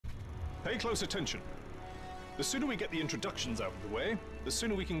Pay close attention. The sooner we get the introductions out of the way, the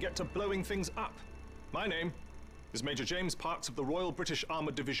sooner we can get to blowing things up. My name is Major James Parks of the Royal British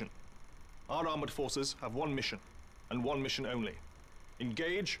Armoured Division. Our armoured forces have one mission, and one mission only.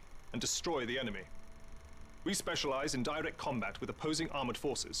 Engage and destroy the enemy. We specialize in direct combat with opposing armoured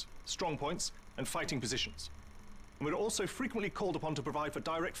forces, strong points, and fighting positions. And we're also frequently called upon to provide for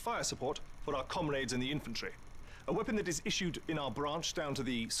direct fire support for our comrades in the infantry. A weapon that is issued in our branch down to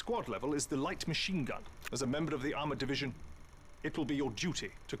the squad level is the light machine gun. As a member of the armoured division, it will be your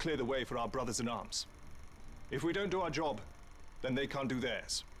duty to clear the way for our brothers in arms. If we don't do our job, then they can't do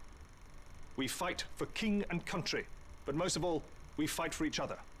theirs. We fight for king and country, but most of all, we fight for each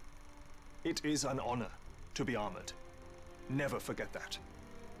other. It is an honor to be armored. Never forget that.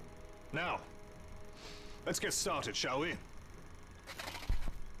 Now, let's get started, shall we?